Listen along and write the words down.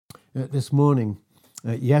this morning,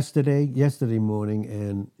 yesterday morning,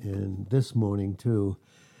 and this morning too,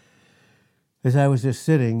 as I was just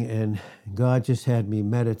sitting and God just had me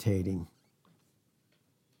meditating.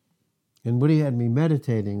 And what he had me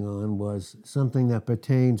meditating on was something that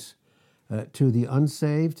pertains to the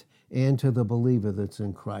unsaved and to the believer that's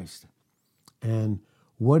in Christ. And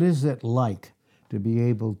what is it like to be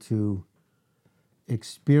able to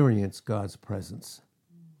experience God's presence?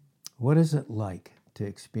 What is it like to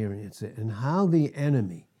experience it? And how the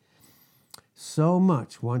enemy so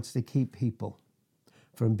much wants to keep people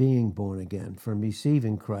from being born again, from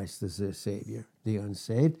receiving Christ as their Savior, the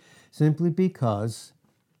unsaved, simply because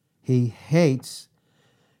he hates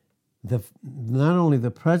not only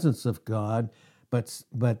the presence of God, but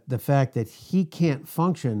the fact that he can't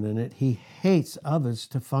function in it. He hates others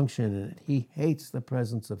to function in it. He hates the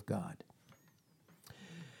presence of God.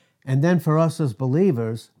 And then for us as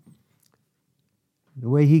believers, the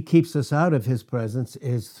way he keeps us out of his presence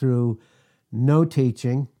is through no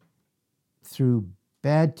teaching, through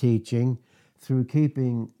bad teaching, through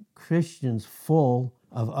keeping Christians full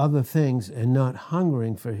of other things and not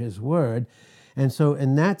hungering for his word. And so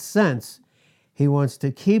in that sense, he wants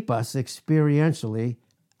to keep us experientially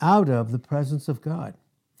out of the presence of God.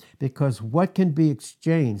 Because what can be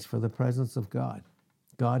exchanged for the presence of God?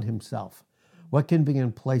 God himself. What can be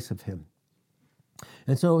in place of him?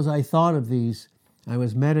 And so as I thought of these, I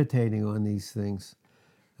was meditating on these things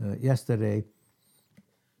yesterday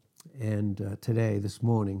and today, this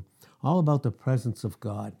morning, all about the presence of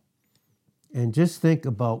God. And just think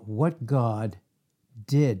about what God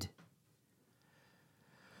did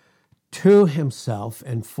to himself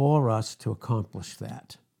and for us to accomplish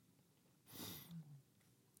that.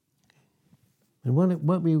 And what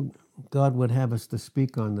God would have us to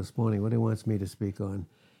speak on this morning, what he wants me to speak on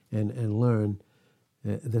and learn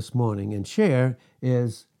this morning and share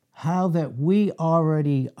is how that we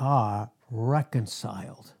already are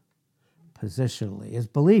reconciled positionally as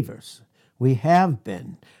believers. We have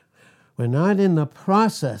been. We're not in the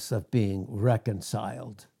process of being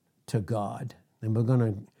reconciled to God. And we're going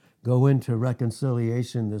to go into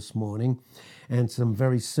reconciliation this morning and some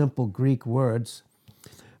very simple Greek words.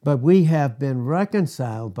 But we have been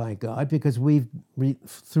reconciled by God because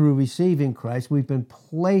through receiving Christ, we've been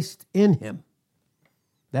placed in him.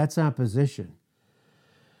 That's our position.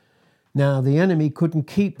 Now, the enemy couldn't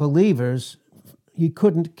keep believers. He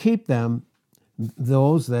couldn't keep them,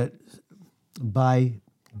 those that by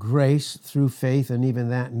grace through faith, and even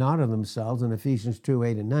that not of themselves, in Ephesians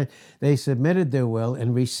 2:8-9, they submitted their will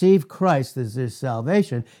and received Christ as their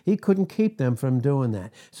salvation. He couldn't keep them from doing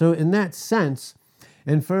that. So in that sense,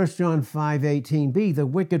 in 1 John 5:18b, the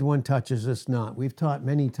wicked one touches us not. We've taught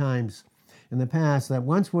many times in the past that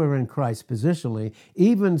once we're in Christ positionally,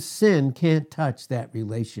 even sin can't touch that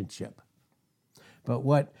relationship. But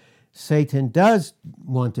what Satan does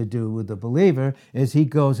want to do with the believer is he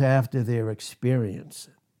goes after their experience.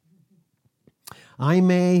 I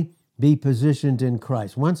may be positioned in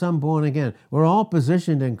Christ. Once I'm born again, we're all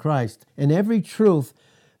positioned in Christ. And every truth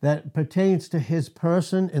that pertains to his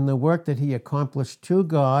person and the work that he accomplished to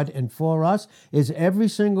God and for us is every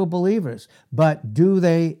single believer's. But do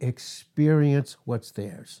they experience what's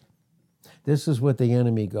theirs? This is what the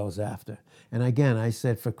enemy goes after. And again, I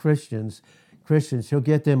said for Christians, he'll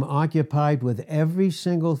get them occupied with every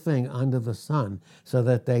single thing under the sun so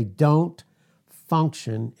that they don't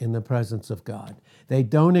function in the presence of God. They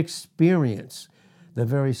don't experience the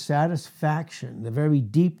very satisfaction, the very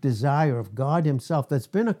deep desire of God himself that's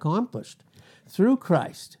been accomplished through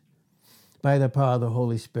Christ by the power of the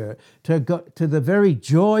Holy Spirit, to the very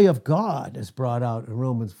joy of God as brought out in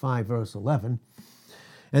Romans 5, verse 11,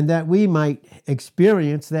 and that we might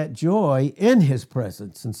experience that joy in his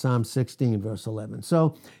presence in Psalm 16, verse 11.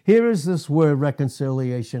 So here is this word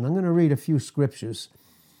reconciliation. I'm going to read a few scriptures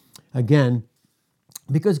again,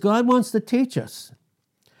 because God wants to teach us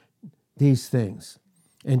these things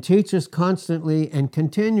and teach us constantly and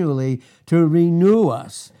continually to renew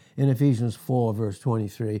us in Ephesians 4, verse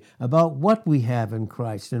 23, about what we have in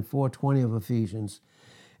Christ in 4:20 of Ephesians.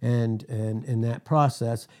 And in that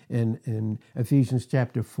process, in Ephesians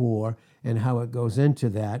chapter 4, and how it goes into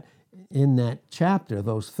that, in that chapter,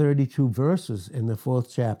 those 32 verses in the 4th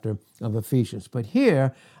chapter of Ephesians. But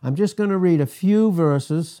here, I'm just going to read a few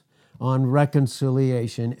verses on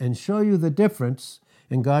reconciliation and show you the difference,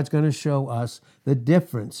 and God's going to show us the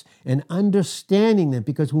difference in understanding them,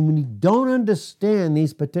 because when we don't understand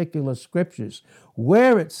these particular scriptures,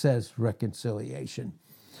 where it says reconciliation,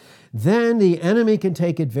 then the enemy can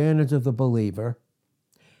take advantage of the believer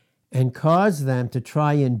and cause them to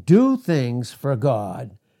try and do things for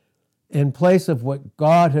God in place of what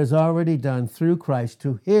God has already done through Christ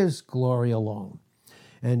to his glory alone.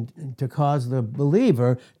 And to cause the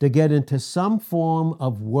believer to get into some form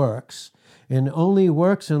of works. And only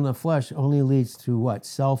works in the flesh only leads to what?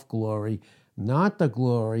 Self-glory, not the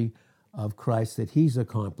glory of Christ that he's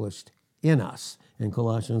accomplished in us, in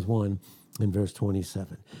Colossians 1 and verse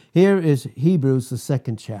 27. Here is Hebrews, the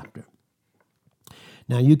 2nd chapter.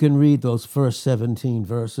 Now you can read those first 17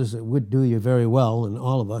 verses. It would do you very well, and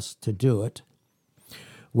all of us, to do it.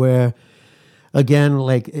 Where, again, I'm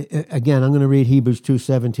going to read Hebrews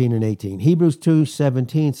 2:17 and 18. Hebrews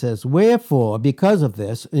 2:17 says, "Wherefore, because of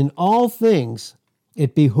this, in all things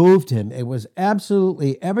it behooved him." It was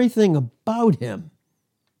absolutely everything about him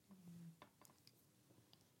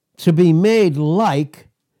to be made like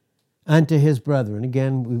unto his brethren.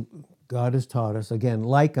 Again, God has taught us, again,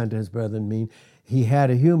 like unto his brethren mean he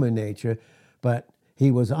had a human nature, but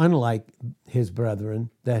he was unlike his brethren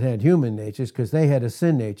that had human natures because they had a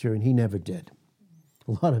sin nature and he never did.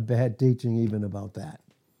 A lot of bad teaching even about that.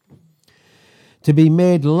 To be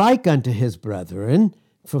made like unto his brethren,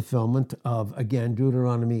 fulfillment of, again,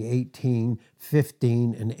 Deuteronomy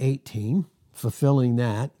 18:15 and 18, fulfilling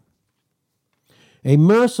that. A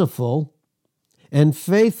merciful and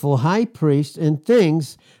faithful high priest in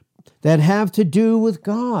things that have to do with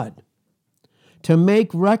God, to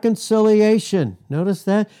make reconciliation. Notice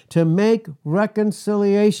that? To make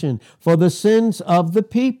reconciliation for the sins of the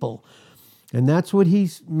people. And that's what he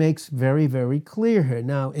makes very, very clear here.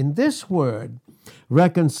 Now, in this word,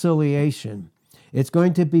 reconciliation, it's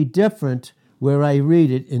going to be different where I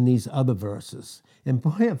read it in these other verses. And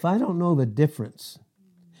boy, if I don't know the difference,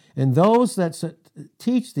 and those that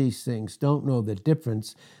teach these things don't know the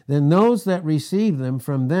difference, then those that receive them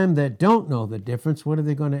from them that don't know the difference, what are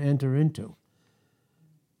they going to enter into?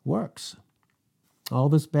 Works. All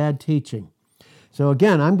this bad teaching. So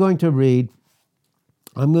again, I'm going to read,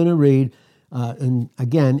 and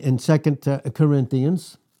again, in 2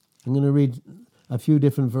 Corinthians, I'm going to read a few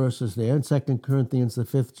different verses there. In 2 Corinthians, the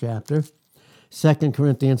 5th chapter, 2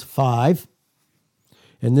 Corinthians 5,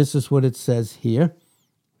 and this is what it says here.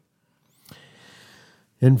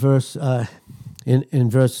 In verse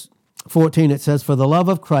 14, it says, "For the love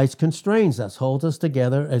of Christ constrains us, holds us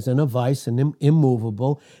together as in a vice and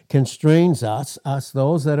immovable, constrains us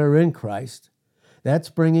those that are in Christ."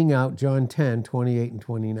 That's bringing out John 10:28 and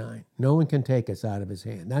 29. No one can take us out of his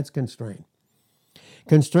hand. That's constraint.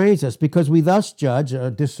 Constrains us because we thus judge,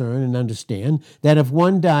 or discern, and understand that if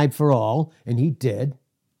one died for all, and he did,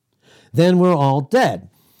 then we're all dead.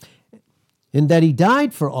 In that he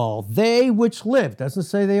died for all, they which live, doesn't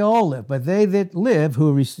say they all live, but they that live,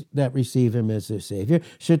 that receive him as their Savior,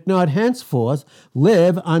 should not henceforth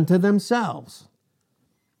live unto themselves.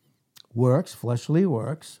 Works, fleshly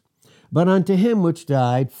works, but unto him which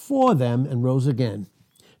died for them and rose again.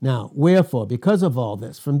 Now, wherefore, because of all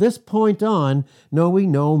this, from this point on, know we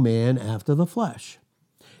no man after the flesh.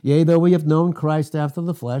 Yea, though we have known Christ after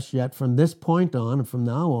the flesh, yet from this point on, and from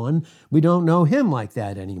now on, we don't know him like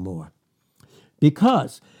that anymore.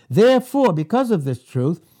 Therefore, because of this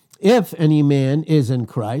truth, if any man is in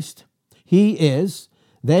Christ, he is,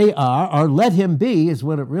 they are, or let him be, is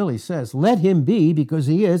what it really says. Let him be, because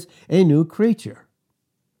he is a new creature.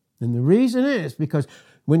 And the reason is because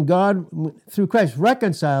when God, through Christ,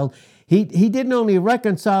 reconciled, he didn't only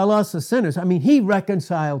reconcile us as sinners. I mean, he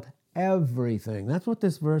reconciled everything. That's what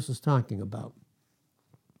this verse is talking about.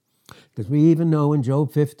 Because we even know in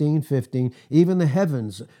Job 15:15, even the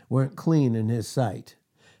heavens weren't clean in his sight.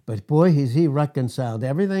 But boy, he reconciled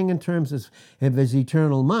everything in terms of his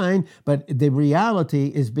eternal mind, but the reality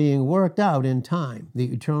is being worked out in time, the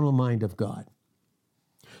eternal mind of God.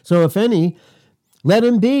 So if any, let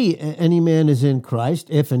him be, any man is in Christ,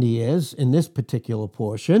 if and he is, in this particular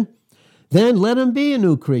portion, then let him be a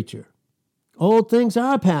new creature. Old things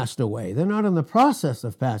are passed away. They're not in the process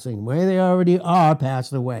of passing away. They already are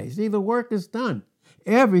passed away. See, the work is done.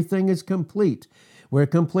 Everything is complete. We're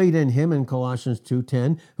complete in him in Colossians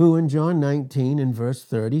 2:10, who in John 19 and verse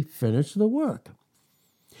 30 finished the work.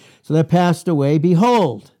 So they're passed away.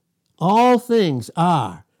 Behold, all things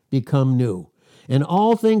are become new. And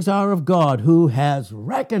all things are of God, who has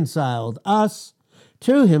reconciled us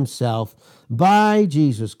to himself by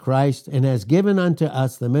Jesus Christ, and has given unto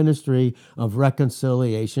us the ministry of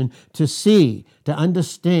reconciliation, to see, to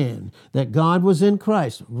understand that God was in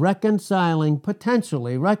Christ,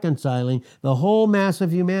 potentially reconciling the whole mass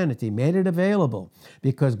of humanity, made it available,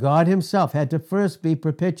 because God himself had to first be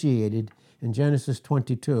propitiated in Genesis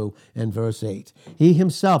 22 and verse 8. He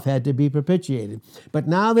himself had to be propitiated. But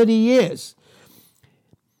now that he is,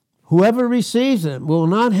 whoever receives them will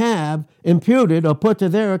not have imputed or put to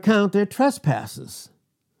their account their trespasses,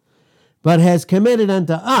 but has committed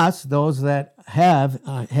unto us, those that have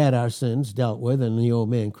had our sins dealt with and the old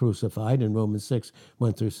man crucified in Romans 6,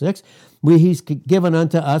 1 through 6, he's given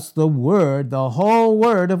unto us the word, the whole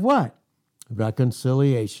word of what?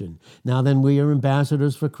 Reconciliation. Now then, we are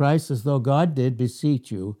ambassadors for Christ, as though God did beseech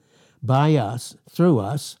you by us, through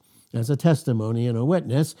us, as a testimony and a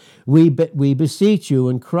witness. We beseech you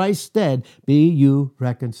in Christ's stead, be you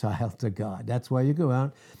reconciled to God. That's why you go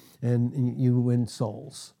out and you win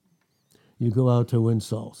souls. You go out to win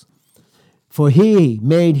souls. For he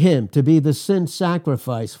made him to be the sin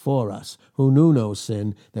sacrifice for us, who knew no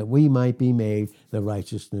sin, that we might be made the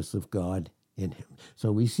righteousness of God in him.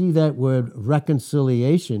 So we see that word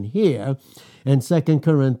reconciliation here in 2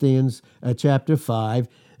 Corinthians chapter 5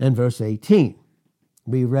 and verse 18.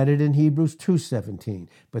 We read it in Hebrews 2:17,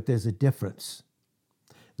 but there's a difference.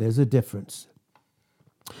 There's a difference.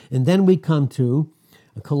 And then we come to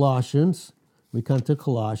Colossians. We come to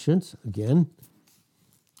Colossians again.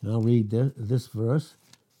 I'll read this verse.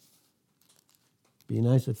 Be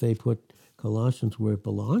nice if they put Colossians where it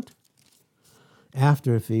belonged,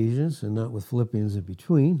 after Ephesians and not with Philippians in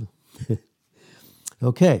between.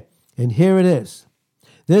 Okay, and here it is.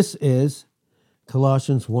 This is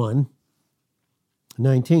Colossians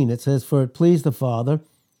 1:19. It says, for it pleased the Father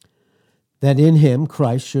that in him,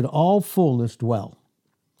 Christ, should all fullness dwell,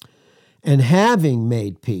 and having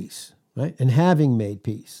made peace, right? And having made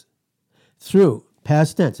peace through,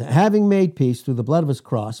 past tense, having made peace through the blood of his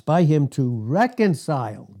cross, by him to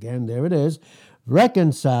reconcile, again, there it is,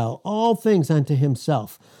 reconcile all things unto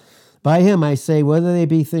himself. By him, I say, whether they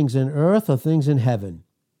be things in earth or things in heaven.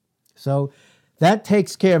 So that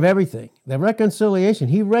takes care of everything. The reconciliation,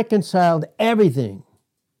 he reconciled everything.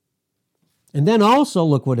 And then also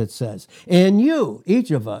look what it says. And you,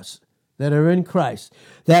 each of us that are in Christ,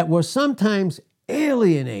 that were sometimes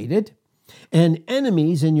alienated and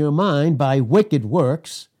enemies in your mind by wicked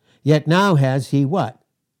works, yet now has he what?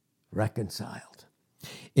 Reconciled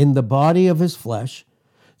in the body of his flesh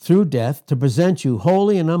through death, to present you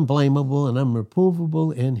holy and unblameable and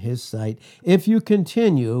unreprovable in his sight, if you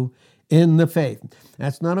continue in the faith.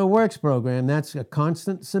 That's not a works program. That's a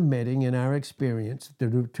constant submitting in our experience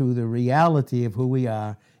to the reality of who we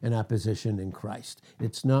are and our position in Christ.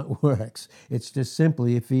 It's not works. It's just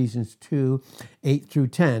simply Ephesians 2, 8 through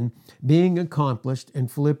 10, being accomplished in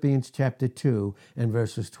Philippians chapter 2 and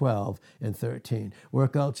verses 12 and 13.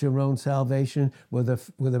 Work out your own salvation with a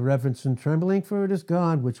reverence and trembling, for it is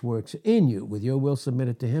God which works in you, with your will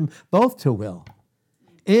submitted to him, both to will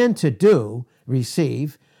and to do,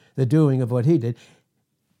 receive, the doing of what he did,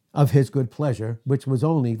 of his good pleasure, which was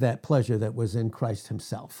only that pleasure that was in Christ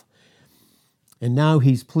himself. And now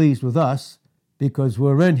he's pleased with us because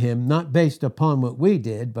we're in him, not based upon what we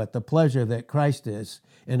did, but the pleasure that Christ is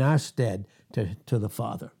in our stead to the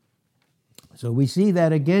Father. So we see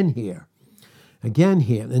that again here.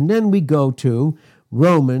 And then we go to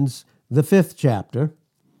Romans, the 5th chapter,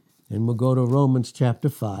 and we'll go to Romans chapter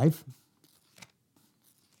 5.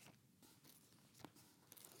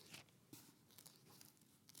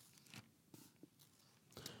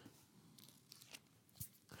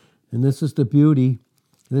 And this is the beauty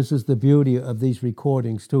of these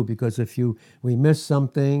recordings too, because if we miss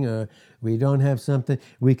something or we don't have something,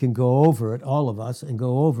 we can go over it, all of us, and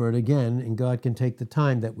go over it again, and God can take the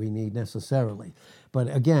time that we need necessarily.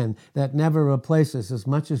 But again, that never replaces, as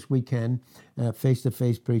much as we can,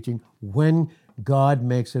 face-to-face preaching, when God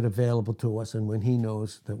makes it available to us and when he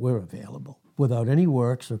knows that we're available, without any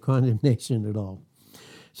works or condemnation at all.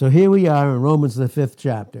 So here we are in Romans, the 5th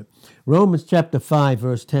chapter. Romans chapter 5,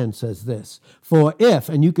 verse 10 says this, for if,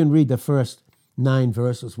 and you can read the first 9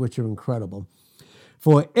 verses, which are incredible,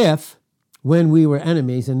 for if, when we were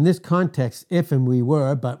enemies, in this context, if and we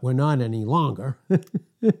were, but we're not any longer,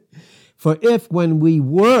 for if when we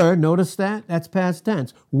were, notice that, that's past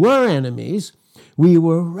tense, were enemies, we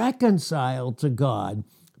were reconciled to God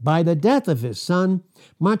by the death of his Son,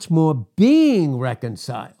 much more being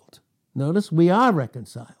reconciled. Notice, we are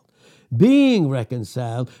reconciled. Being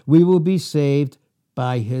reconciled, we will be saved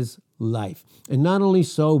by his life. And not only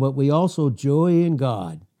so, but we also joy in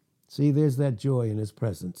God. See, there's that joy in his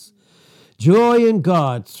presence. Joy in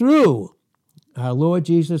God through our Lord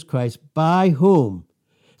Jesus Christ,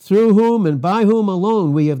 through whom and by whom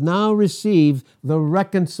alone we have now received the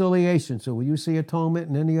reconciliation. So when you see atonement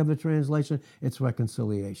in any other translation, it's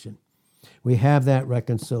reconciliation. We have that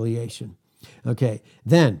reconciliation. Okay,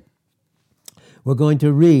 then we're going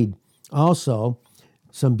to read also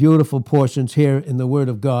some beautiful portions here in the Word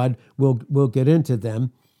of God. We'll get into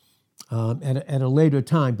them. at a later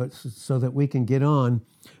time, but so that we can get on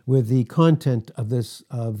with the content of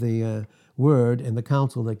the word and the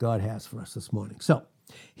counsel that God has for us this morning. So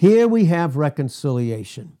here we have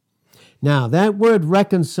reconciliation. Now, that word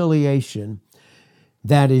reconciliation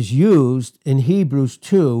that is used in Hebrews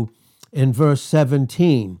 2 in verse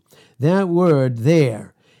 17, that word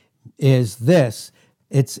there is this.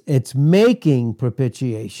 It's making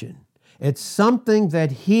propitiation. It's something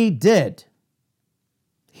that he did.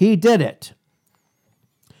 He did it.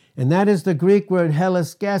 And that is the Greek word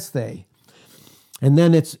hilasgesthe. And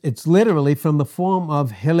then it's literally from the form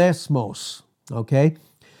of hilasmos, okay?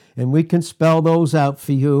 And we can spell those out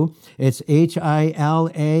for you. It's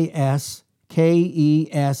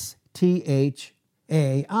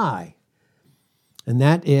hilaskesthai. And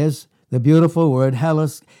that is the beautiful word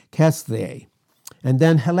hilasgesthe. And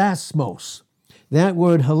then hilasmos. That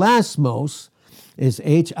word hilasmos is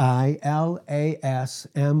hilasmos,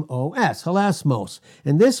 hilasmos.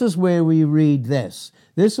 And this is where we read this.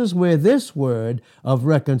 This is where this word of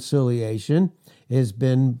reconciliation has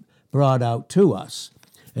been brought out to us.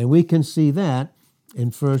 And we can see that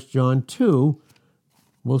in 1 John 2.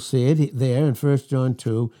 We'll see it there in 1 John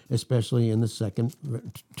 2, especially in the second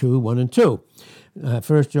 2, 1 and 2.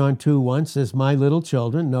 1 John 2, 1 says, "My little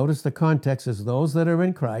children," notice the context is those that are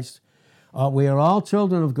in Christ. We are all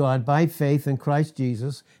children of God by faith in Christ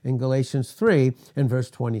Jesus in Galatians 3 and verse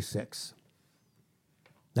 26.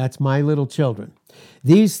 That's my little children.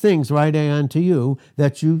 "These things write I unto you,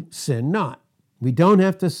 that you sin not." We don't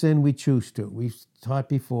have to sin, we choose to. We've taught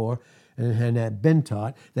before and have been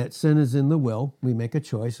taught that sin is in the will. We make a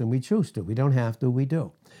choice and we choose to. We don't have to, we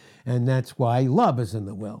do. And that's why love is in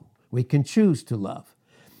the will. We can choose to love.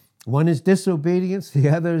 One is disobedience, the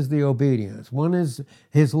other is the obedience. One is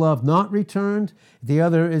his love not returned, the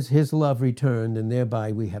other is his love returned, and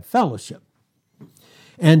thereby we have fellowship.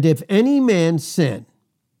 "And if any man sin,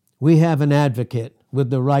 we have an advocate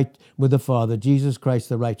with the Father, Jesus Christ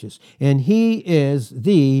the righteous, and he is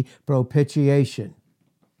the propitiation."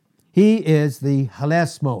 He is the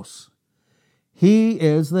hilasmos. He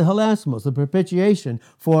is the hilasmos, the propitiation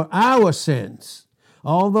for our sins.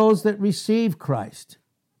 All those that receive Christ.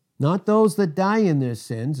 Not those that die in their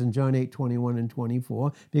sins in John 8, 21 and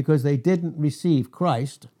 24, because they didn't receive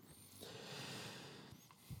Christ.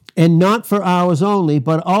 "And not for ours only,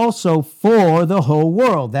 but also for the whole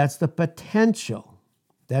world." That's the potential.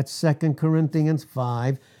 That's 2 Corinthians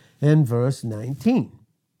 5 and verse 19.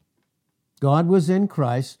 God was in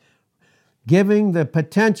Christ, giving the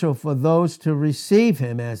potential for those to receive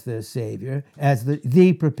him as their Savior, as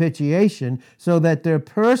the propitiation, so that their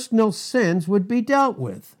personal sins would be dealt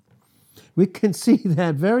with. We can see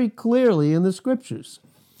that very clearly in the Scriptures.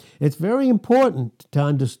 It's very important to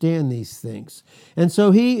understand these things. And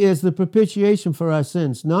so he is the propitiation for our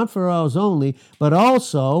sins, not for ours only, but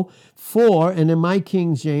also for, and in my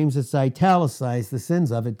King James it's italicized, the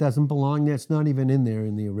sins of. It doesn't belong there. It's not even in there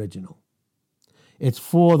in the original. It's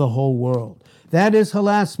for the whole world. That is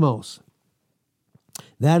hilasmos.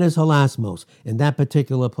 That is hilasmos in that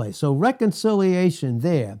particular place. So reconciliation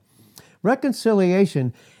there.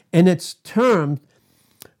 Reconciliation, and it's termed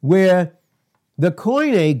where the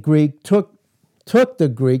Koine Greek took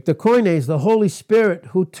the Greek. The Koine is the Holy Spirit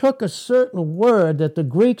who took a certain word that the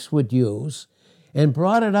Greeks would use and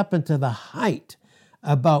brought it up into the height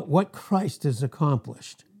about what Christ has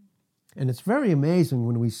accomplished. And it's very amazing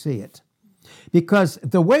when we see it. Because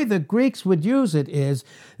the way the Greeks would use it is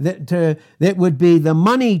that would be the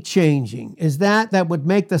money changing, is that would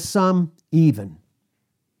make the sum even.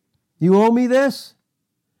 You owe me this,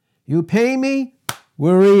 you pay me,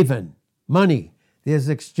 we're even. Money, there's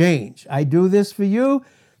exchange. I do this for you,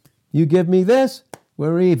 you give me this,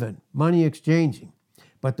 we're even. Money exchanging.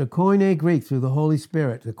 But the Koine Greek, through the Holy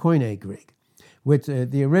Spirit, the Koine Greek, which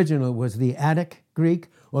the original was the Attic Greek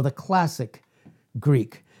or the Classic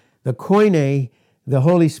Greek. The Koine, the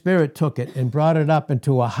Holy Spirit took it and brought it up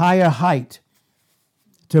into a higher height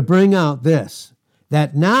to bring out this,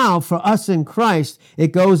 that now for us in Christ,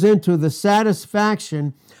 it goes into the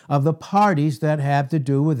satisfaction of the parties that have to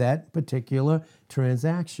do with that particular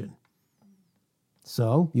transaction.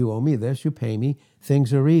 So, you owe me this, you pay me,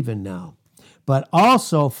 things are even now. But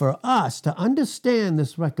also for us to understand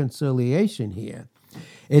this reconciliation here,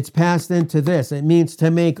 it's passed into this. It means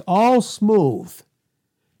to make all smooth.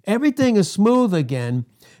 Everything is smooth again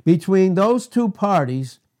between those two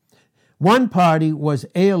parties. One party was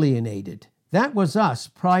alienated. That was us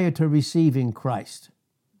prior to receiving Christ.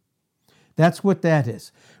 That's what that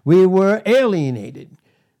is. We were alienated.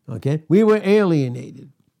 Okay? We were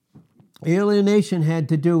alienated. Alienation had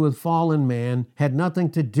to do with fallen man, had nothing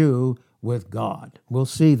to do with God. We'll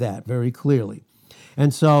see that very clearly.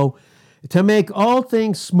 And so, to make all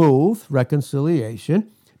things smooth,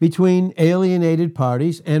 reconciliation between alienated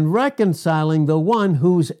parties and reconciling the one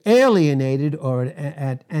who's alienated or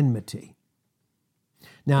at enmity.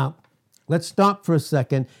 Now, let's stop for a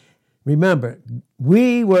second. Remember,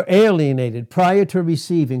 we were alienated prior to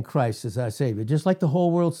receiving Christ as our Savior, just like the whole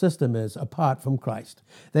world system is apart from Christ.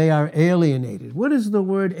 They are alienated. What is the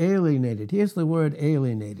word alienated? Here's the word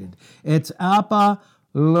alienated. It's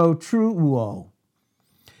apallotruo.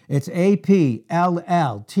 It's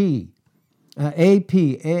apallotrio.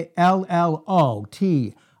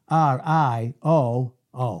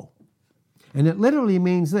 And it literally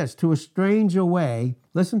means this: to estrange away.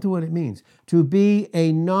 Listen to what it means: to be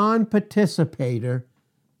a non-participator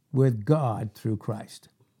with God through Christ.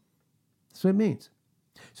 That's what it means.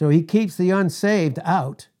 So he keeps the unsaved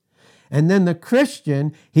out, and then the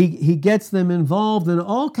Christian, he gets them involved in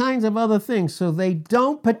all kinds of other things so they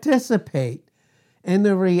don't participate in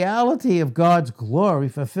the reality of God's glory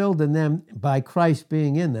fulfilled in them by Christ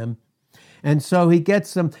being in them. And so he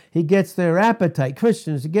gets their appetite,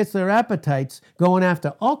 Christians, he gets their appetites going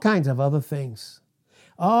after all kinds of other things.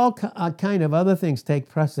 All kind of other things take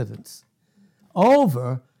precedence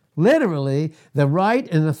over, literally, the right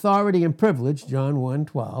and authority and privilege, John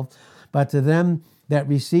 1:12. But to them that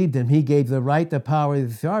received him, he gave the right, the power, the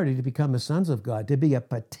authority to become the sons of God, to be a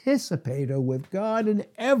participator with God in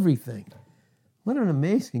everything. What an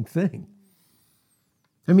amazing thing.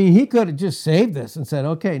 I mean, he could have just saved us and said,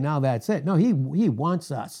 okay, now that's it. No, he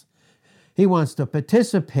wants us. He wants to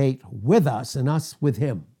participate with us and us with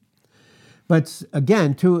him. But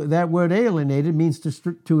again, that word alienated means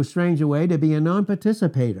to estrange away, to be a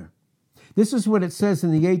non-participator. This is what it says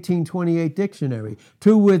in the 1828 dictionary: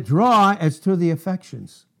 to withdraw as to the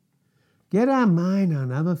affections. Get our mind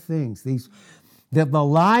on other things. The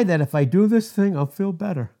lie that if I do this thing, I'll feel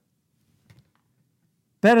better.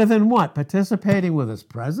 Better than what? Participating with his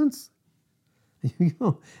presence?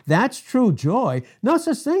 That's true joy. No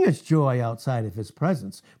such thing as joy outside of his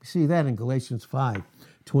presence. We see that in Galatians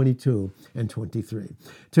 5:22 and 23.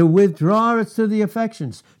 To withdraw as to the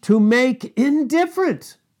affections, to make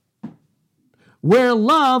indifferent, where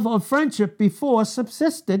love or friendship before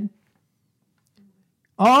subsisted,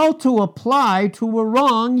 all to apply to a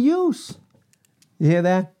wrong use. You hear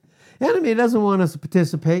that? The enemy doesn't want us to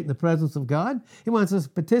participate in the presence of God. He wants us to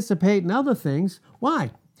participate in other things. Why?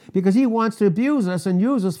 Because he wants to abuse us and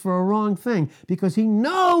use us for a wrong thing, because he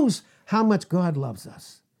knows how much God loves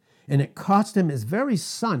us. And it cost him his very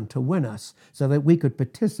son to win us so that we could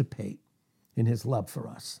participate in his love for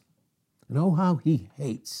us. And oh, how he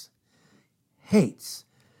hates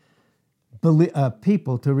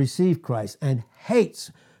people to receive Christ and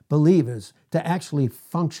hates believers to actually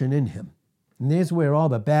function in him. And there's where all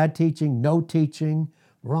the bad teaching, no teaching,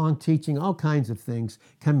 wrong teaching, all kinds of things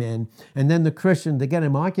come in. And then the Christian, they get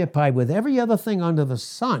him occupied with every other thing under the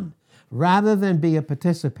sun rather than be a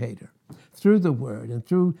participator through the word and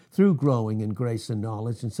through growing in grace and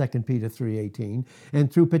knowledge in 2 Peter 3:18,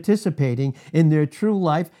 and through participating in their true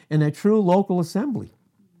life in a true local assembly.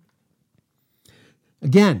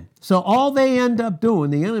 Again, so all they end up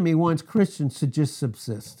doing, the enemy wants Christians to just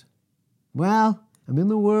subsist. Well, I'm in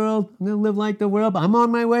the world, I'm going to live like the world, I'm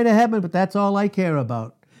on my way to heaven, but that's all I care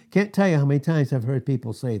about. Can't tell you how many times I've heard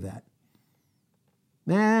people say that.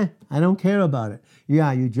 Nah, I don't care about it.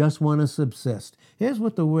 Yeah, you just want to subsist. Here's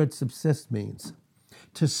what the word subsist means: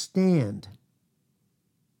 to stand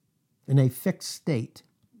in a fixed state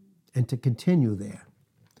and to continue there.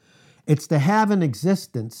 It's to have an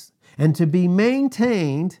existence and to be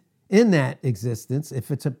maintained in that existence.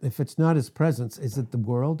 If it's not his presence, is it the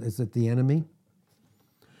world? Is it the enemy?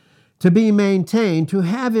 To be maintained, to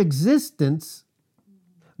have existence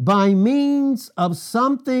by means of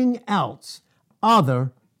something else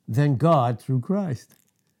other than God through Christ.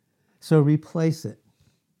 So replace it.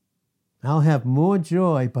 I'll have more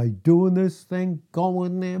joy by doing this thing,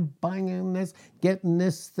 going there, buying this, getting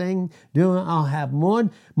this thing, I'll have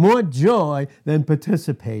more joy than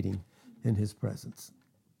participating in his presence.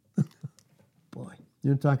 Boy,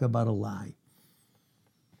 you talk about a lie.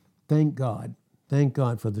 Thank God. Thank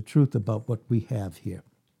God for the truth about what we have here.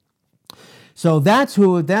 So that's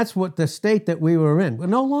what the state that we were in. We're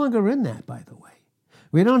no longer in that, by the way.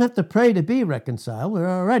 We don't have to pray to be reconciled. We're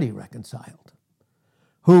already reconciled.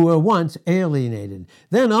 Who were once alienated.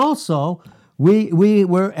 Then also, we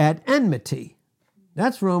were at enmity.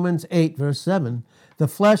 That's Romans 8, verse 7. The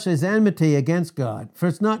flesh is enmity against God, for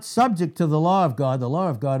it's not subject to the law of God. The law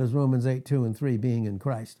of God is Romans 8, 2 and 3, being in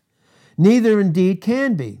Christ. Neither indeed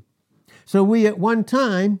can be. So we at one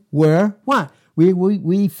time were what?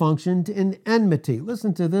 We functioned in enmity.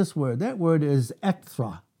 Listen to this word. That word is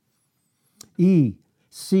ekthra. E-C-H-T-H-R-A.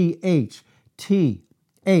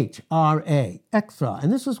 Ekthra.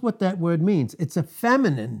 And this is what that word means. It's a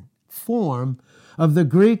feminine form of the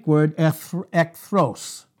Greek word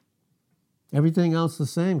ekthros. Everything else the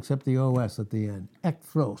same except the os at the end.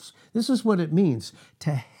 Ekthros. This is what it means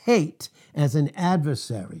to hate as an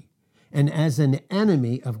adversary and as an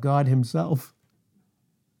enemy of God himself.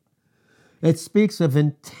 It speaks of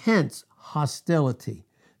intense hostility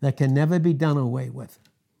that can never be done away with.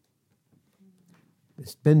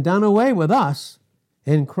 It's been done away with us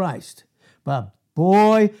in Christ. But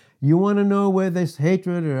boy, you want to know where this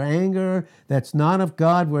hatred or anger that's not of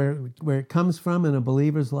God, where it comes from in a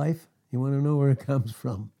believer's life? You want to know where it comes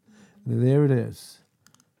from? There it is.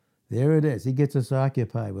 There it is. He gets us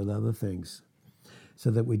occupied with other things so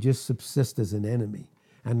that we just subsist as an enemy,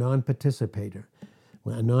 a non-participator.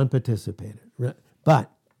 But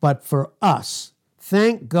for us,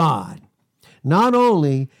 thank God, not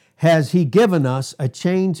only has he given us a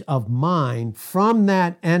change of mind from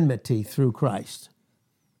that enmity through Christ.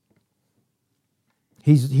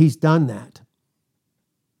 He's done that.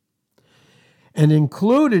 And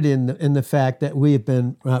included in the fact that we have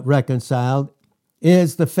been reconciled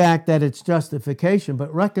is the fact that it's justification,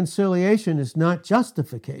 but reconciliation is not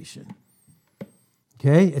justification.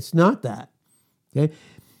 Okay? It's not that. Okay?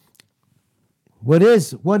 What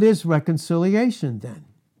is reconciliation then?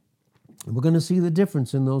 We're going to see the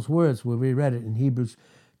difference in those words where we read it in Hebrews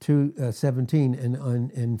 2:17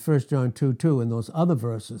 and in 1 John 2:2 and those other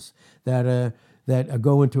verses that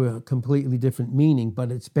go into a completely different meaning,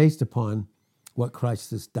 but it's based upon what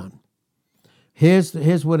Christ has done.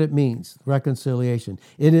 Here's what it means, reconciliation.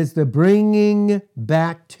 It is the bringing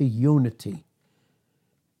back to unity,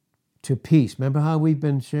 to peace. Remember how we've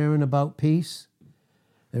been sharing about peace?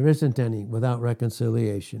 There isn't any without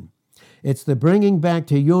reconciliation. It's the bringing back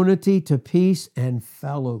to unity, to peace, and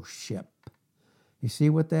fellowship. You see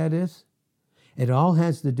what that is? It all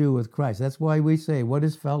has to do with Christ. That's why we say, what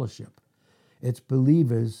is fellowship? It's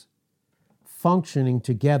believers functioning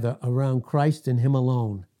together around Christ and him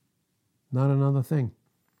alone. Not another thing.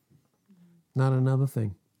 Not another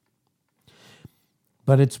thing.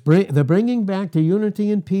 But it's the bringing back to unity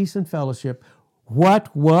and peace and fellowship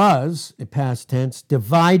what was, in past tense,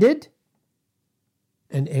 divided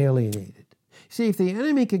and alienated. See, if the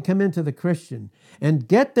enemy can come into the Christian and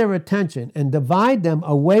get their attention and divide them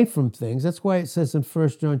away from things, that's why it says in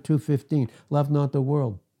 1 John 2:15, love not the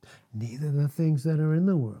world, neither the things that are in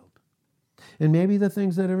the world. And maybe the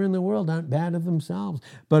things that are in the world aren't bad of themselves,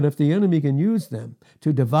 but if the enemy can use them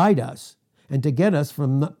to divide us and to get us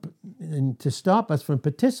and to stop us from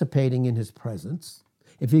participating in his presence,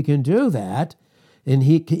 if he can do that, and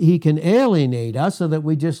he can alienate us so that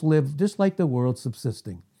we just live just like the world,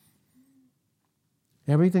 subsisting.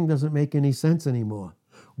 Everything doesn't make any sense anymore.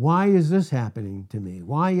 Why is this happening to me?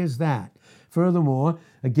 Why is that? Furthermore,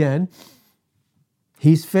 again,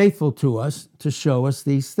 he's faithful to us to show us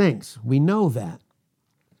these things. We know that.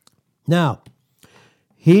 Now,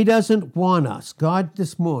 he doesn't want us. God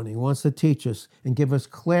this morning wants to teach us and give us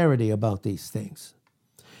clarity about these things.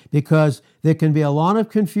 Because there can be a lot of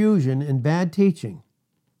confusion and bad teaching.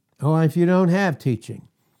 Or if you don't have teaching,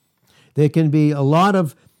 there can be a lot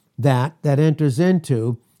of that enters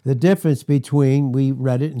into the difference between, we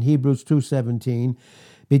read it in Hebrews 2:17,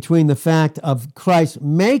 between the fact of Christ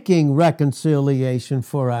making reconciliation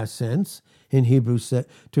for our sins in Hebrews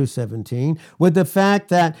 2:17, with the fact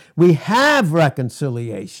that we have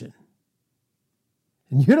reconciliation.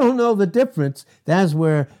 And you don't know the difference. That's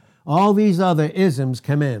where all these other isms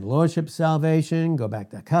come in. Lordship, salvation, go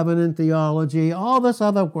back to covenant theology, all this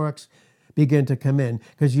other works begin to come in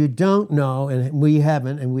because you don't know, and we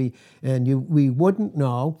haven't, and we wouldn't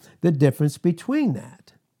know the difference between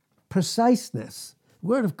that. Preciseness. The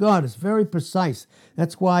Word of God is very precise.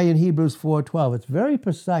 That's why in Hebrews 4:12, it's very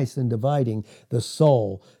precise in dividing the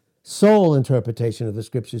soul interpretation of the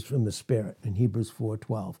Scriptures from the Spirit in Hebrews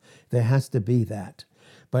 4:12. There has to be that.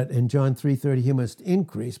 But in John 3:30, he must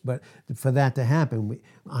increase, but for that to happen,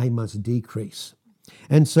 I must decrease.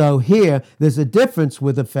 And so here, there's a difference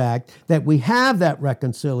with the fact that we have that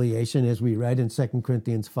reconciliation, as we read in 2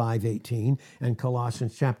 Corinthians 5:18 and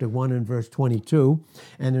Colossians chapter 1 and verse 22,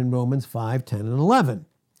 and in Romans 5:10 and 11.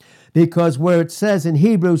 Because where it says in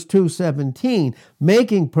Hebrews 2:17,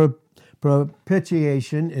 making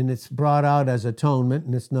propitiation, and it's brought out as atonement,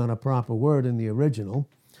 and it's not a proper word in the original,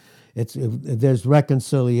 there's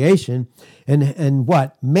reconciliation, and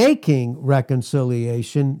what? Making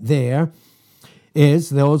reconciliation there is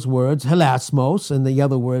those words, hilasmos, and the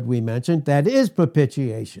other word we mentioned, that is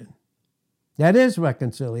propitiation. That is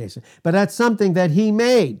reconciliation. But that's something that he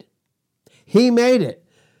made. He made it.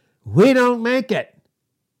 We don't make it.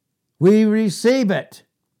 We receive it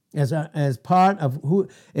as part of who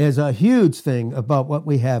is a huge thing about what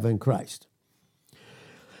we have in Christ.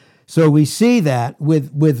 So we see that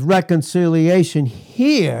with reconciliation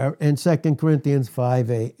here in 2 Corinthians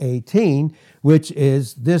 5:18, which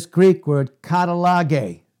is this Greek word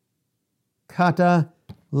katalage.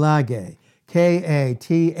 Katalage.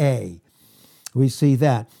 K-A-T-A. We see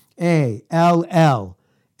that. A-L-L-A-G-E,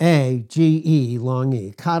 long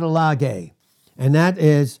E. Katalage. And that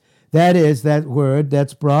is that word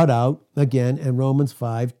that's brought out again in Romans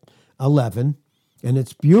 5:11. And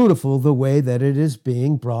it's beautiful the way that it is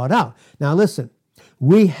being brought out. Now listen,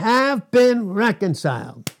 we have been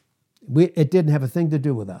reconciled. It didn't have a thing to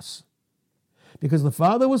do with us. Because the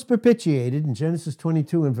Father was propitiated in Genesis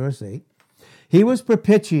 22 and verse 8. He was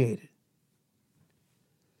propitiated.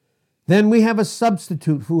 Then we have a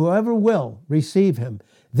substitute for whoever will receive him,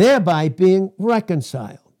 thereby being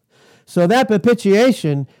reconciled. So that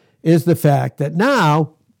propitiation is the fact that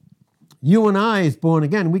now you and I, as born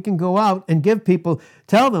again, we can go out and give people,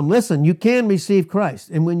 tell them, listen, you can receive Christ.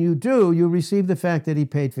 And when you do, you receive the fact that he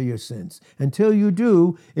paid for your sins. Until you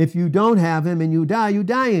do, if you don't have him and you die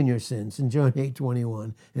in your sins in John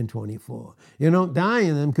 8:21 and 24. You don't die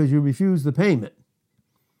in them because you refuse the payment.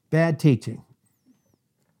 Bad teaching.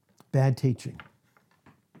 Bad teaching.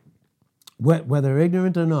 Whether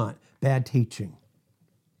ignorant or not, bad teaching.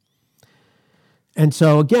 And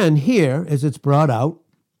so again, here, as it's brought out,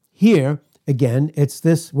 here, again, it's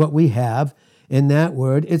this, what we have in that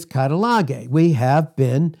word, it's katalage.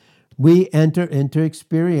 We enter into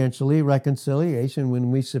experientially reconciliation when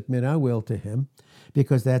we submit our will to him,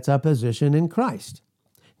 because that's our position in Christ.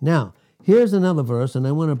 Now, here's another verse, and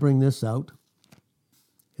I want to bring this out.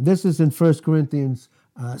 This is in 1 Corinthians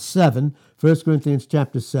 7, 1 Corinthians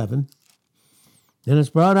chapter 7. And it's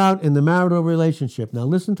brought out in the marital relationship. Now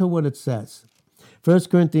listen to what it says. 1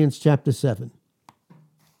 Corinthians chapter 7.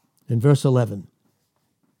 In verse 11.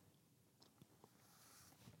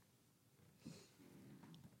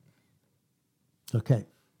 Okay.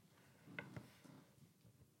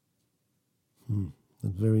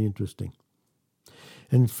 That's very interesting.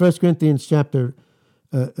 In 1 Corinthians chapter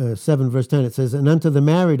 7, verse 10, it says, "And unto the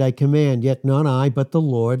married I command, yet not I, but the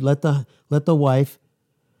Lord, let not the wife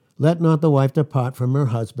depart from her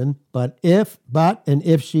husband, but if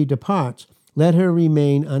she departs, let her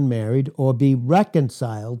remain unmarried or be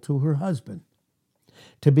reconciled to her husband."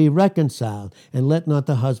 To be reconciled, and let not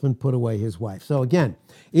the husband put away his wife. So again,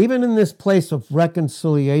 even in this place of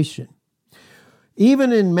reconciliation,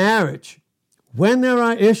 even in marriage, when there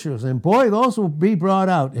are issues, and boy, those will be brought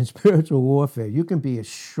out in spiritual warfare, you can be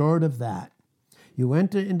assured of that. You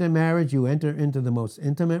enter into marriage, you enter into the most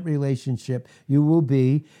intimate relationship, you will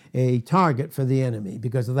be a target for the enemy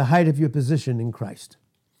because of the height of your position in Christ.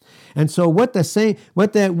 And so what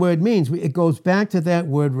that word means, it goes back to that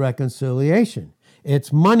word reconciliation.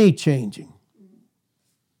 It's money changing.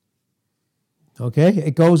 Okay?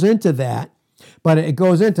 It goes into that, but it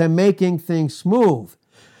goes into making things smooth.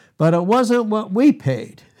 But it wasn't what we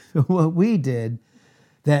paid, what we did,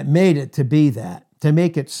 that made it to be that, to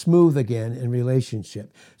make it smooth again in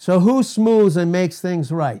relationship. So who smooths and makes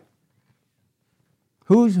things right?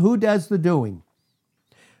 Who does the doing?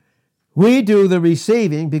 We do the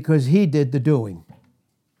receiving because he did the doing.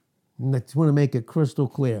 And I just want to make it crystal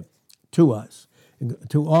clear to us,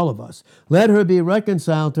 to all of us. Let her be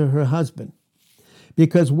reconciled to her husband.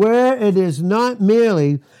 Because where it is not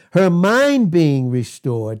merely her mind being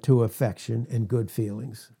restored to affection and good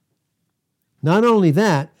feelings, not only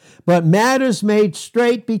that, but matters made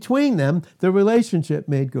straight between them, the relationship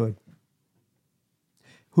made good.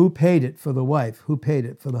 Who paid it for the wife? Who paid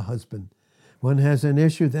it for the husband? One has an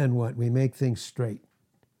issue, then what? We make things straight.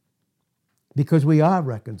 Because we are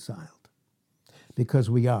reconciled. Because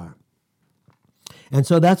we are. And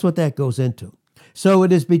so that's what that goes into. So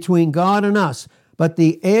it is between God and us. But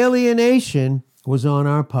the alienation was on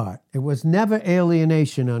our part. It was never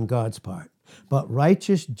alienation on God's part, but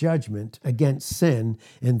righteous judgment against sin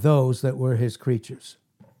in those that were his creatures.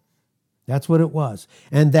 That's what it was.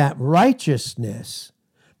 And that righteousness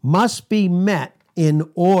must be met in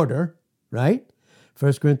order, right?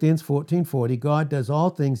 1 Corinthians 14:40, God does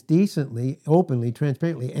all things decently, openly,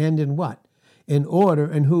 transparently, and in what? In order.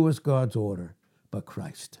 And who is God's order? But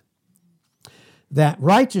Christ. That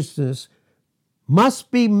righteousness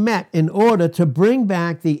must be met in order to bring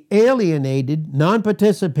back the alienated,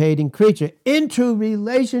 non-participating creature into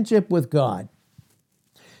relationship with God.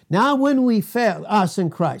 Now when we fail, us in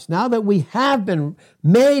Christ, now that we have been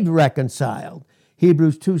made reconciled,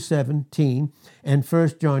 Hebrews 2:17 and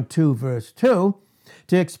 1 John 2, verse 2,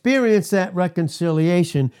 to experience that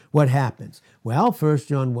reconciliation, what happens? Well, 1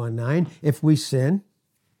 John 1:9, if we sin,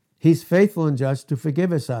 he's faithful and just to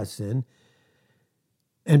forgive us our sin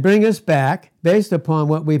and bring us back based upon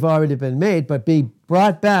what we've already been made, but be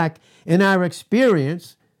brought back in our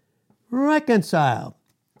experience, reconciled,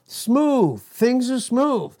 smooth. Things are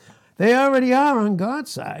smooth. They already are on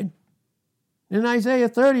God's side. In Isaiah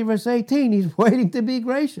 30, verse 18, he's waiting to be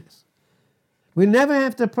gracious. We never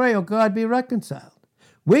have to pray, oh God, be reconciled.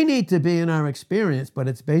 We need to be in our experience, but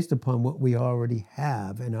it's based upon what we already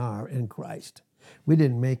have and are in Christ. We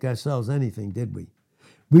didn't make ourselves anything, did we?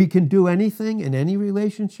 We can do anything in any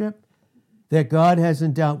relationship that God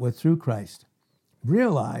hasn't dealt with through Christ.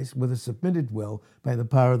 Realized with a submitted will by the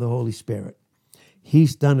power of the Holy Spirit.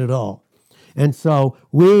 He's done it all. And so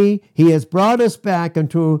he has brought us back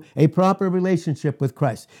into a proper relationship with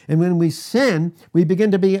Christ. And when we sin, we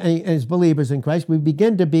begin to be, as believers in Christ, we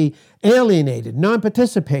begin to be alienated,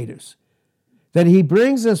 non-participators. That he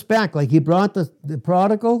brings us back, like he brought the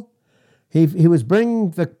prodigal. He was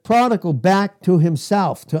bringing the prodigal back to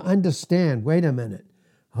himself to understand, wait a minute.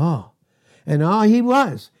 Oh, and all he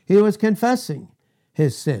was confessing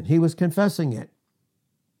his sin. He was confessing it.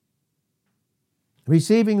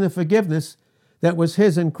 Receiving the forgiveness that was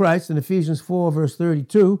his in Christ in Ephesians 4, verse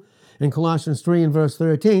 32, and Colossians 3 and verse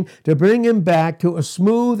 13, to bring him back to a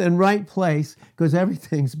smooth and right place because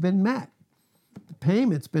everything's been met. The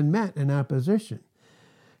payment's been met in our position.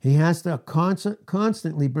 He has to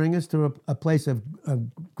constantly bring us to a place of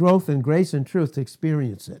growth and grace and truth to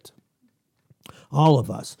experience it. All of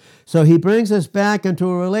us. So he brings us back into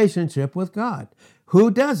a relationship with God. Who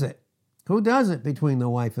does it? Who does it between the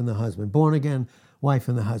wife and the husband? Born again wife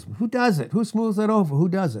and the husband. Who does it? Who smooths it over? Who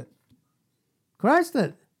does it? Christ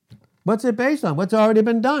did. What's it based on? What's already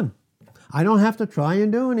been done? I don't have to try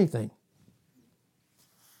and do anything.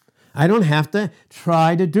 I don't have to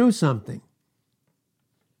try to do something.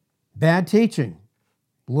 Bad teaching,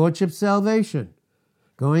 lordship salvation,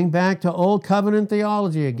 going back to old covenant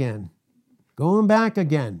theology again, going back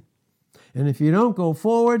again. And if you don't go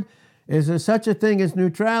forward, is there such a thing as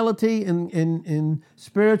neutrality in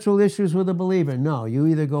spiritual issues with a believer? No, you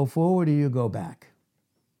either go forward or you go back.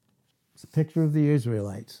 It's a picture of the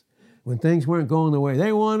Israelites. When things weren't going the way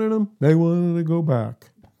they wanted them, they wanted to go back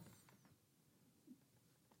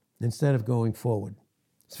instead of going forward.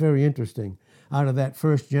 It's very interesting. Out of that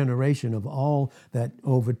first generation of all that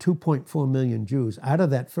over 2.4 million Jews, out of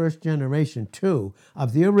that first generation, 2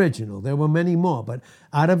 of the original, there were many more, but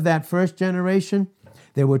out of that first generation,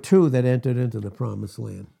 there were 2 that entered into the promised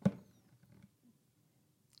land.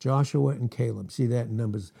 Joshua and Caleb. See that in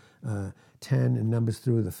Numbers 10 and Numbers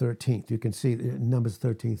through the 13th. You can see it in Numbers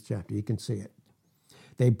 13th chapter. You can see it.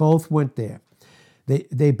 They both went there.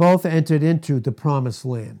 They both entered into the promised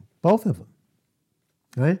land. Both of them.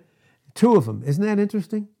 Right? 2 of them. Isn't that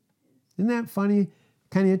interesting? Isn't that funny?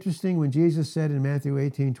 Kind of interesting when Jesus said in Matthew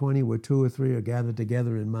 18:20, where 2 or 3 are gathered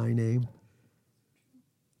together in my name,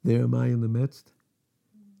 there am I in the midst.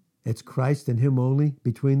 It's Christ and him only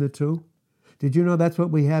between the 2. Did you know that's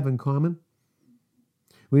what we have in common?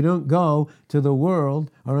 We don't go to the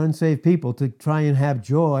world or unsaved people to try and have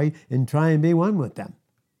joy and try and be one with them.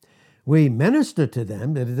 We minister to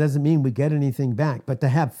them, but it doesn't mean we get anything back. But to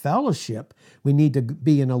have fellowship, we need to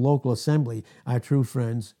be in a local assembly, our true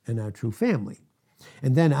friends and our true family.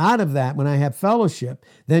 And then out of that, when I have fellowship,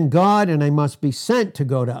 then God and I must be sent to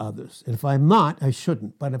go to others. And if I'm not, I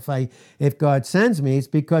shouldn't. But if God sends me, it's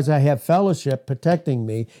because I have fellowship protecting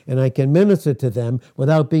me and I can minister to them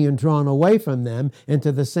without being drawn away from them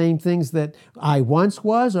into the same things that I once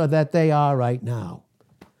was or that they are right now.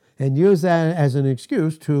 And use that as an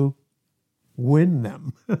excuse to win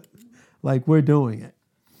them like we're doing it.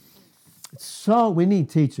 So we need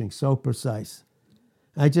teaching so precise.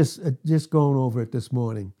 I just going over it this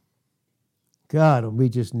morning. God, we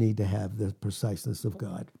just need to have the preciseness of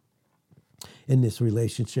God in this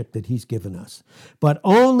relationship that he's given us. But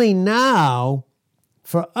only now,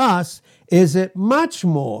 for us, is it much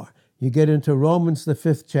more. You get into Romans, the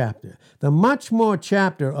 5th chapter. The much more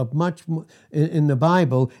chapter of much more in the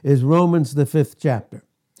Bible is Romans, the 5th chapter.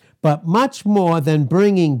 But much more than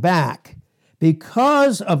bringing back,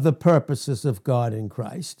 because of the purposes of God in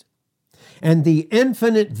Christ and the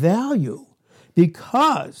infinite value,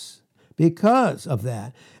 because of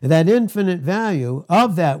that infinite value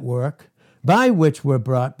of that work by which we're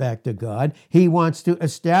brought back to God, he wants to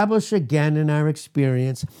establish again in our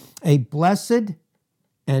experience a blessed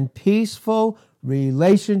and peaceful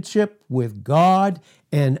relationship with God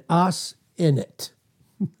and us in it.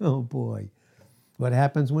 Oh boy. What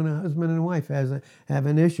happens when a husband and wife have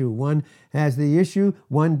an issue? One has the issue,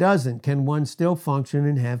 one doesn't. Can one still function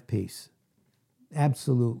and have peace?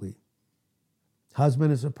 Absolutely.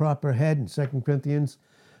 Husband is a proper head in 1 Corinthians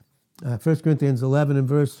 11 and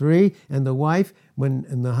verse 3. And the wife, when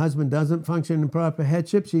the husband doesn't function in proper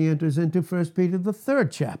headship, she enters into 1 Peter, the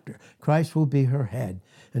 3rd chapter. Christ will be her head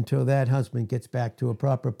until that husband gets back to a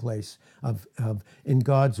proper place of in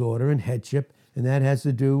God's order and headship. And that has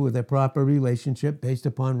to do with a proper relationship based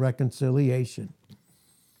upon reconciliation.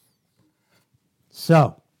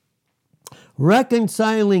 So,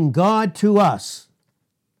 reconciling God to us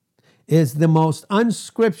is the most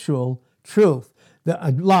unscriptural truth,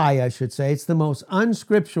 a lie, I should say. It's the most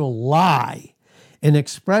unscriptural lie in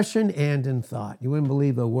expression and in thought. You wouldn't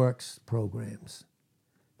believe the works programs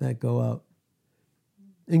that go out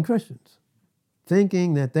in Christians,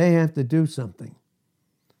 thinking that they have to do something.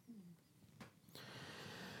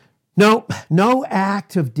 No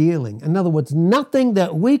act of dealing. In other words, nothing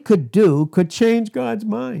that we could do could change God's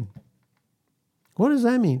mind. What does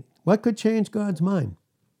that mean? What could change God's mind?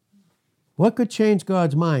 What could change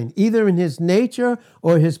God's mind, either in his nature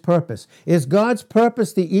or his purpose? Is God's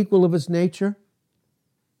purpose the equal of his nature?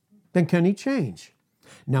 Then can he change?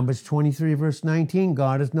 Numbers 23, verse 19,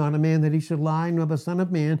 God is not a man that he should lie, nor the son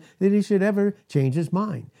of man that he should ever change his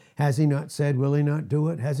mind. Has he not said, will he not do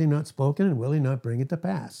it? Has he not spoken, and will he not bring it to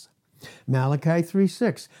pass? Malachi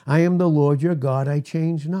 3:6, I am the Lord your God, I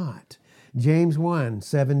change not. James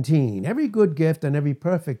 1:17, every good gift and every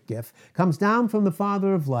perfect gift comes down from the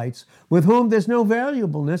Father of lights, with whom there's no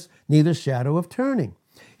variableness, neither shadow of turning.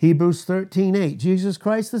 Hebrews 13:8, Jesus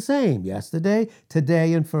Christ the same, yesterday,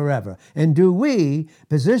 today, and forever. And do we,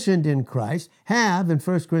 positioned in Christ, have, in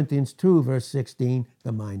 1 Corinthians 2, verse 16,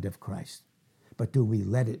 the mind of Christ? But do we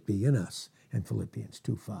let it be in us, in Philippians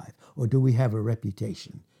 2:5? Or do we have a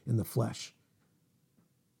reputation in the flesh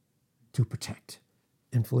to protect?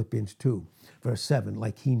 In Philippians 2, verse 7,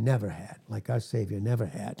 like he never had, like our Savior never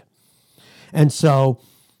had. And so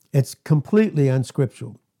it's completely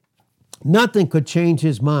unscriptural. Nothing could change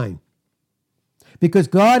his mind because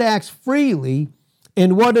God acts freely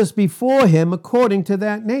in what is before him according to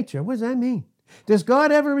that nature. What does that mean? Does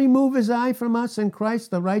God ever remove his eye from us in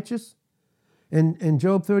Christ the righteous? In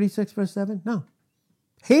Job 36, verse 7? No.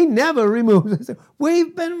 He never removes it.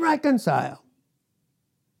 We've been reconciled.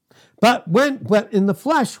 But in the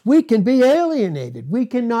flesh, we can be alienated. We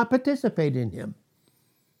cannot participate in him.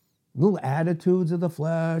 Little attitudes of the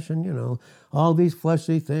flesh and, all these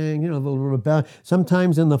fleshly things, the rebellion.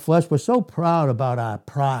 Sometimes in the flesh, we're so proud about our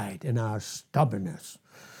pride and our stubbornness.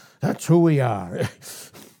 That's who we are.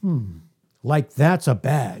 Like that's a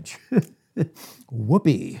badge.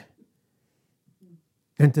 Whoopee.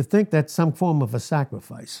 And to think that's some form of a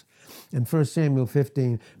sacrifice. In 1 Samuel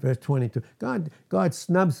 15, verse 22, God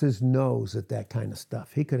snubs his nose at that kind of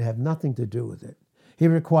stuff. He could have nothing to do with it. He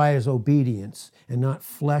requires obedience and not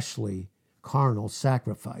fleshly, carnal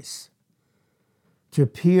sacrifice. To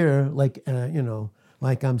appear like,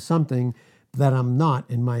 like I'm something that I'm not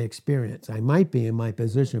in my experience. I might be in my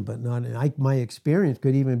position, but not my experience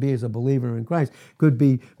could even be as a believer in Christ, could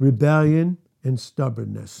be rebellion and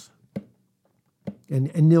stubbornness. And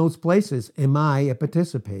in those places, am I a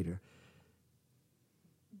participator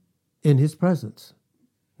in his presence?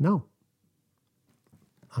 No.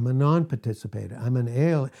 I'm a non-participator. I'm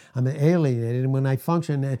alienated. And when I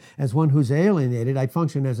function as one who's alienated, I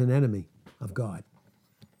function as an enemy of God.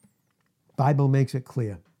 Bible makes it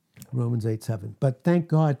clear. Romans 8:7. But thank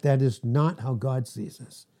God that is not how God sees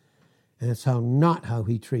us. And it's not how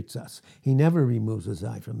he treats us. He never removes his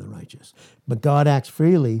eye from the righteous. But God acts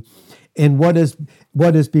freely in what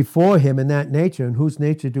is before him in that nature. And whose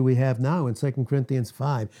nature do we have now in 2 Corinthians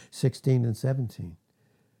 5:16 and 17?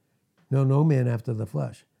 No man after the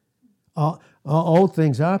flesh. All old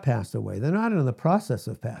things are passed away. They're not in the process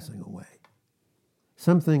of passing away.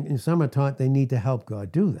 Some are taught they need to help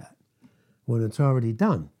God do that when it's already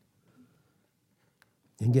done.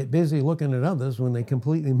 And get busy looking at others when they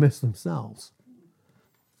completely miss themselves.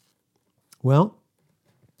 Well,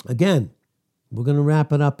 again, we're going to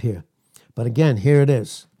wrap it up here. But again, here it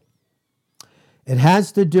is. God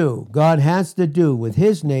has to do with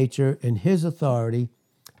his nature and his authority.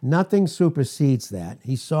 Nothing supersedes that.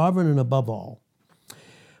 He's sovereign and above all.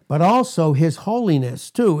 But also his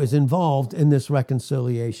holiness, too, is involved in this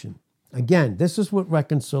reconciliation. Again, this is what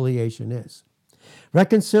reconciliation is.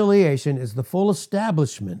 Reconciliation is the full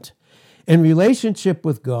establishment in relationship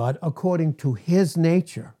with God according to his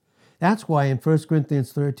nature. That's why in 1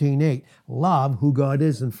 Corinthians 13:8, love, who God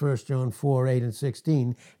is in 1 John 4:8 and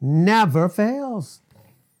 16, never fails.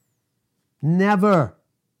 Never.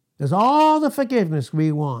 There's all the forgiveness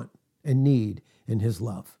we want and need in his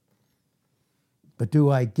love. But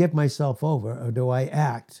do I give myself over, or do I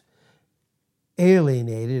act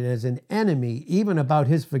alienated as an enemy, even about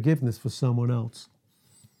his forgiveness for someone else?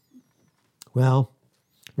 Well,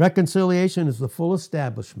 reconciliation is the full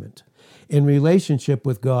establishment in relationship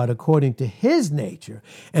with God according to his nature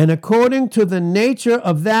and according to the nature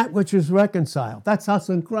of that which is reconciled. That's us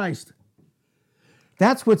in Christ.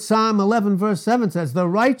 That's what Psalm 11 verse 7 says. The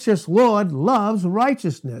righteous Lord loves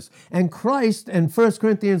righteousness. And Christ in 1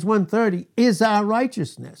 Corinthians 1:30 is our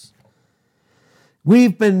righteousness.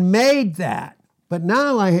 We've been made that. But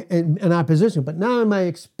now in our position, but now in my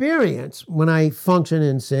experience, when I function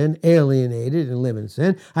in sin, alienated and live in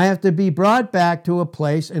sin, I have to be brought back to a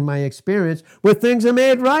place in my experience where things are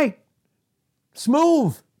made right,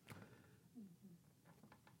 smooth.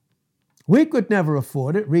 We could never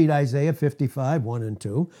afford it. Read Isaiah 55, 1 and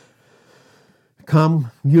 2. Come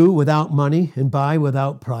you without money and buy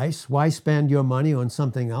without price. Why spend your money on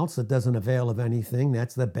something else that doesn't avail of anything?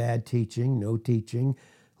 That's the bad teaching, no teaching,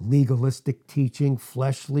 legalistic teaching,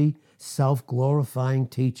 fleshly, self-glorifying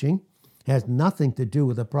teaching. Has nothing to do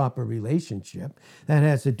with a proper relationship. That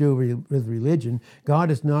has to do with religion.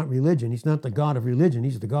 God is not religion. He's not the God of religion.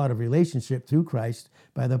 He's the God of relationship through Christ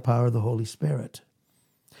by the power of the Holy Spirit.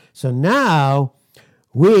 So now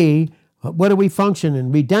what do we function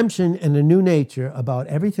in? Redemption and a new nature about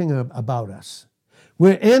everything about us.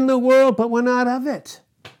 We're in the world, but we're not of it.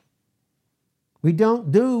 We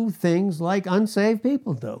don't do things like unsaved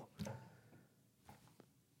people do.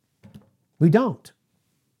 We don't.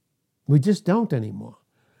 We just don't anymore.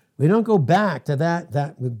 We don't go back to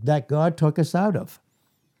that God took us out of.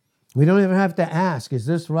 We don't even have to ask, is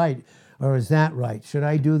this right or is that right? Should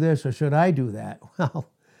I do this or should I do that? Well,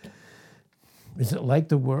 is it like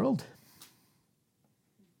the world?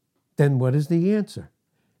 Then what is the answer?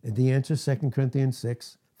 The answer is 2 Corinthians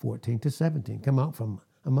 6, 14 to 17. Come out from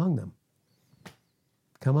among them.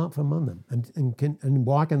 Come out from among them and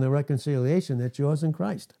walk in the reconciliation that's yours in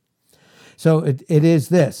Christ. So it is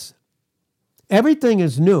this. Everything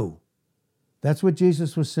is new. That's what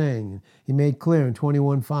Jesus was saying. He made clear in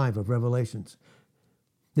 21:5 of Revelations.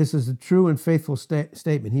 This is a true and faithful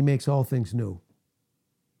statement. He makes all things new.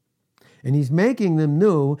 And he's making them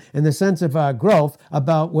new in the sense of our growth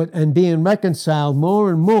about and being reconciled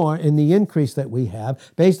more and more in the increase that we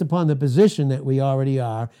have based upon the position that we already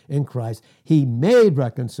are in Christ. He made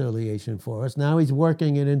reconciliation for us. Now he's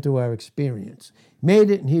working it into our experience.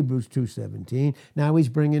 Made it in Hebrews 2:17. Now he's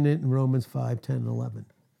bringing it in Romans 5:10 and 11.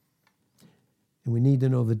 And we need to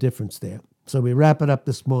know the difference there. So we wrap it up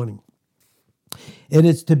this morning. It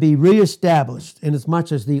is to be reestablished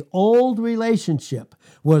inasmuch as the old relationship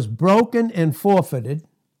was broken and forfeited.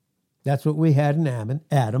 That's what we had in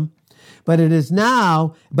Adam. But it is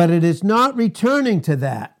not returning to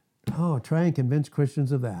that. Oh, try and convince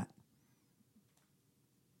Christians of that.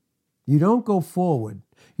 You don't go forward.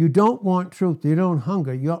 You don't want truth. You don't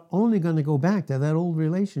hunger. You're only going to go back to that old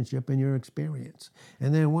relationship in your experience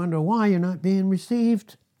and then wonder why you're not being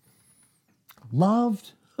received,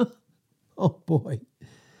 loved. Oh, boy.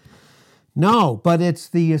 No, but it's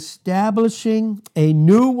the establishing a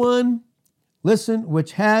new one, listen,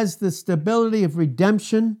 which has the stability of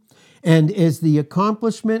redemption and is the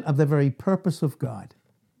accomplishment of the very purpose of God.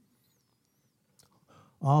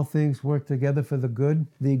 All things work together for the good,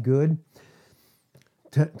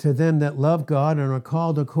 to them that love God and are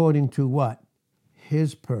called according to what?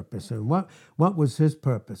 His purpose. And what was his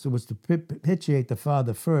purpose? It was to propitiate the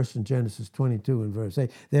Father first in Genesis 22 and verse 8,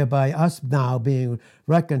 thereby us now being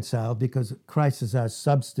reconciled because Christ is our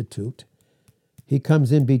substitute. He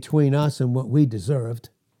comes in between us and what we deserved.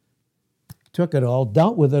 Took it all,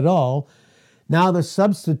 dealt with it all. Now the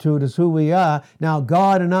substitute is who we are. Now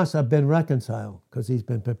God and us have been reconciled because he's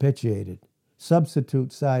been propitiated.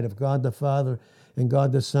 Substitute side of God the Father and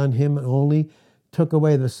God the Son, him only, took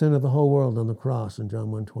away the sin of the whole world on the cross in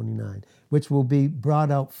John 1:29, which will be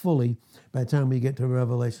brought out fully by the time we get to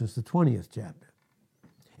Revelations, the 20th chapter.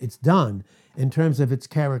 It's done in terms of its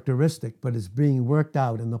characteristic, but it's being worked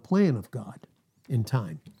out in the plan of God in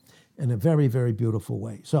time in a very, very beautiful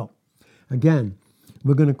way. So, again,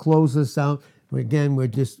 we're going to close this out. Again,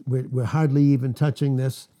 we're hardly even touching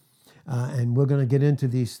this, and we're going to get into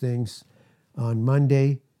these things on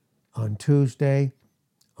Monday, on Tuesday,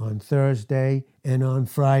 on Thursday, and on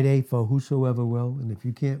Friday for whosoever will. And if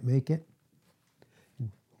you can't make it,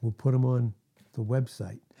 we'll put them on the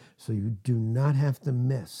website so you do not have to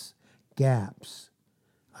miss gaps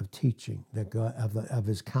of teaching that God of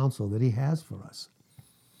his counsel that he has for us.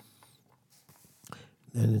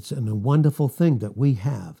 And it's a wonderful thing that we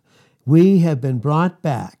have. We have been brought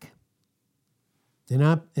back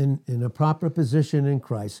in a proper position in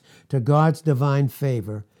Christ to God's divine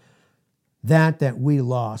favor, that we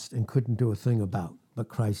lost and couldn't do a thing about, but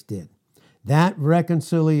Christ did. That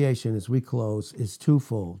reconciliation, as we close, is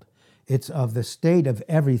twofold. It's of the state of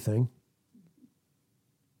everything.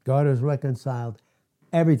 God has reconciled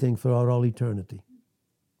everything throughout all eternity.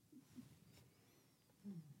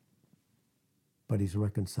 But he's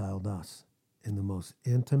reconciled us in the most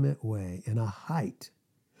intimate way, in a height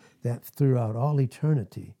that throughout all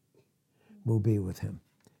eternity will be with him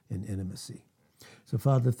in intimacy. So,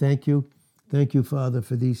 Father, thank you. Thank you, Father,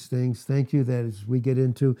 for these things. Thank you that as we get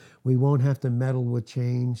into, we won't have to meddle with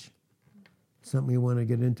change. Something we want to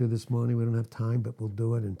get into this morning. We don't have time, but we'll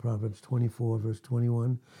do it in Proverbs 24, verse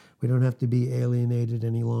 21. We don't have to be alienated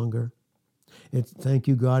any longer. Thank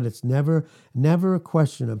you, God. It's never a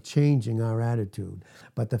question of changing our attitude,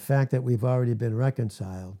 but the fact that we've already been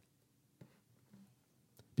reconciled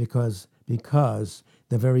because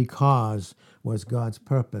the very cause was God's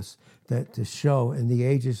purpose, that to show in the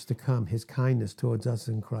ages to come his kindness towards us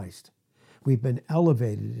in Christ. We've been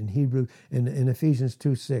elevated in Ephesians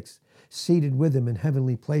 2:6, seated with him in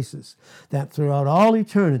heavenly places, that throughout all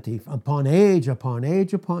eternity, upon age, upon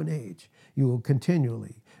age, upon age, you will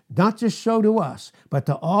continually not just show to us, but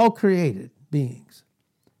to all created beings,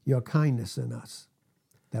 your kindness in us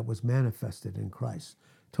that was manifested in Christ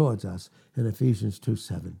towards us in Ephesians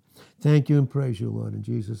 2:7. Thank you and praise you, Lord, in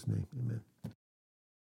Jesus' name. Amen.